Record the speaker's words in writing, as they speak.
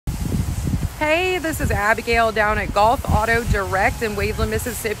Hey, this is Abigail down at Gulf Auto Direct in Waveland,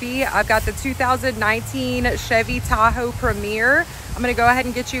 Mississippi. I've got the 2019 Chevy Tahoe Premier. I'm going to go ahead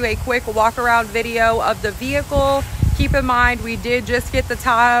and get you a quick walk around video of the vehicle. Keep in mind, we did just get the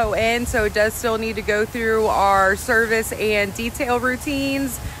Tahoe in, so it does still need to go through our service and detail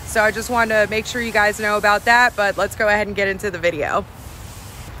routines. So I just wanted to make sure you guys know about that, but let's go ahead and get into the video.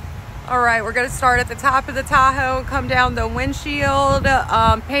 All right, we're gonna start at the top of the Tahoe and come down the windshield.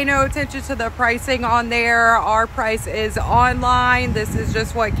 Pay no attention to the pricing on there. Our price is online. This is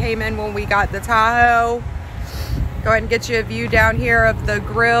just what came in when we got the Tahoe. Go ahead and get you a view down here of the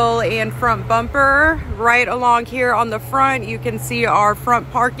grille and front bumper. Right along here on the front, you can see our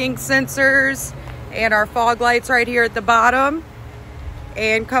front parking sensors and our fog lights right here at the bottom.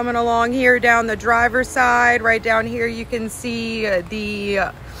 And coming along here down the driver's side, right down here, you can see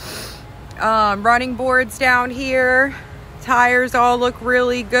the running boards down here. Tires all look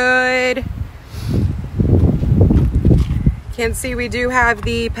really good. Can see we do have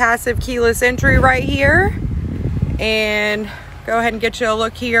the passive keyless entry right here. And go ahead and get you a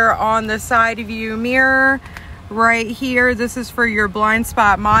look here on the side view mirror right here. This is for your blind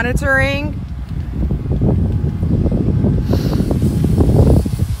spot monitoring.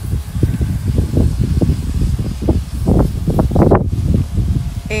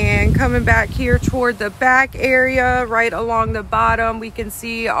 And coming back here toward the back area, right along the bottom, we can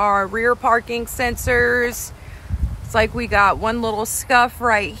see our rear parking sensors. It's like we got one little scuff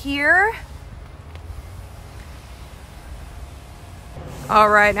right here. All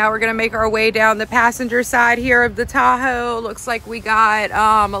right, now we're gonna make our way down the passenger side here of the Tahoe. Looks like we got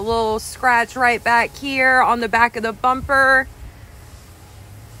a little scratch right back here on the back of the bumper.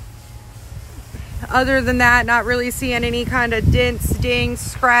 Other than that, not really seeing any kind of dents, dings,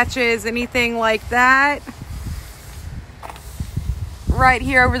 scratches, anything like that. Right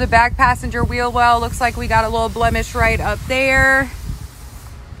here over the back passenger wheel well, looks like we got a little blemish right up there.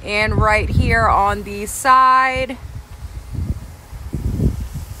 And right here on the side.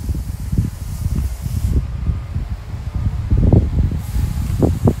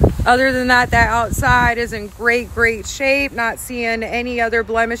 Other than that, that outside is in great shape. Not seeing any other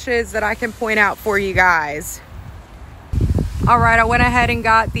blemishes that I can point out for you guys. All right, I went ahead and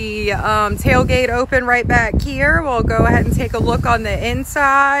got the tailgate open right back here. We'll go ahead and take a look on the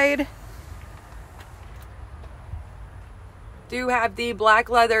inside. Do have the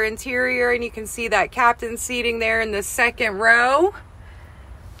black leather interior, and you can see that captain seating there in the second row.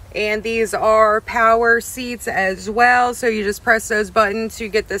 And these are power seats as well. So you just press those buttons to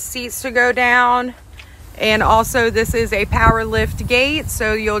get the seats to go down. And also this is a power lift gate.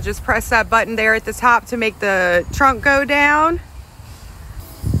 So you'll just press that button there at the top to make the trunk go down.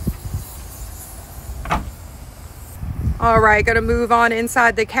 All right, gonna move on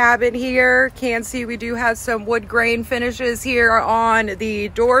inside the cabin here. Can see we do have some wood grain finishes here on the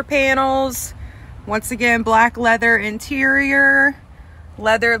door panels. Once again, black leather interior.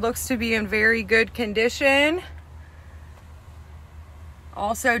 Leather looks to be in very good condition.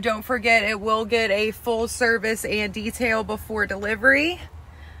 Also, don't forget it will get a full service and detail before delivery.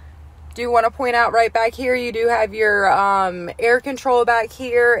 Do want to point out right back here, you do have your air control back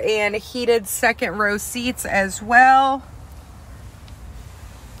here and heated second row seats as well.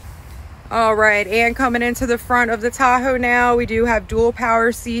 All right, and coming into the front of the Tahoe now, we do have dual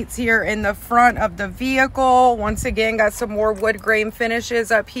power seats here in the front of the vehicle. Once again, got some more wood grain finishes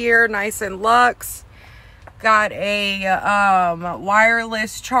up here, nice and luxe. Got a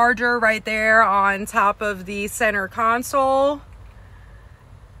wireless charger right there on top of the center console.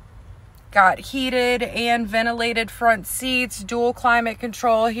 Got heated and ventilated front seats, dual climate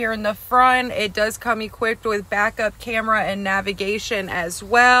control here in the front. It does come equipped with backup camera and navigation as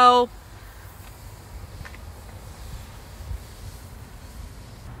well.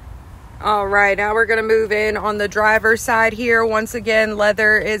 All right, now we're gonna move in on the driver's side here. Once again,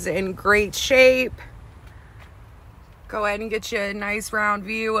 leather is in great shape. Go ahead and get you a nice round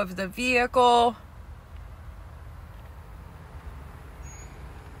view of the vehicle.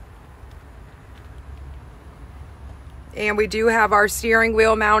 And we do have our steering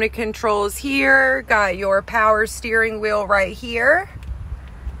wheel mounted controls here. Got your power steering wheel right here.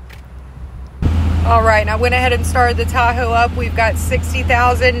 All right, now I went ahead and started the Tahoe up. We've got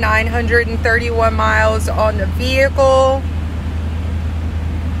 60,931 miles on the vehicle.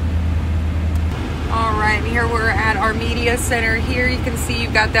 All right, and here we're at our media center here. You can see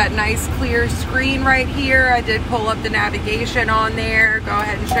you've got that nice clear screen right here. I did pull up the navigation on there. Go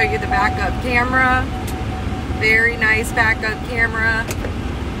ahead and show you the backup camera. Very nice backup camera.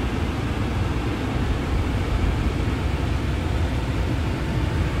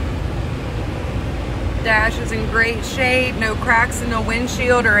 Dash is in great shape, no cracks in the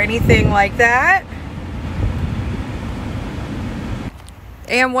windshield or anything like that.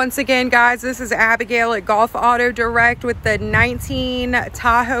 And once again, guys, this is Abigail at Golf Auto Direct with the 19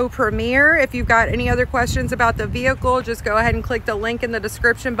 Tahoe Premier. If you've got any other questions about the vehicle, just go ahead and click the link in the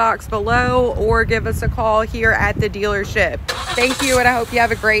description box below or give us a call here at the dealership. Thank you, and I hope you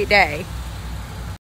have a great day.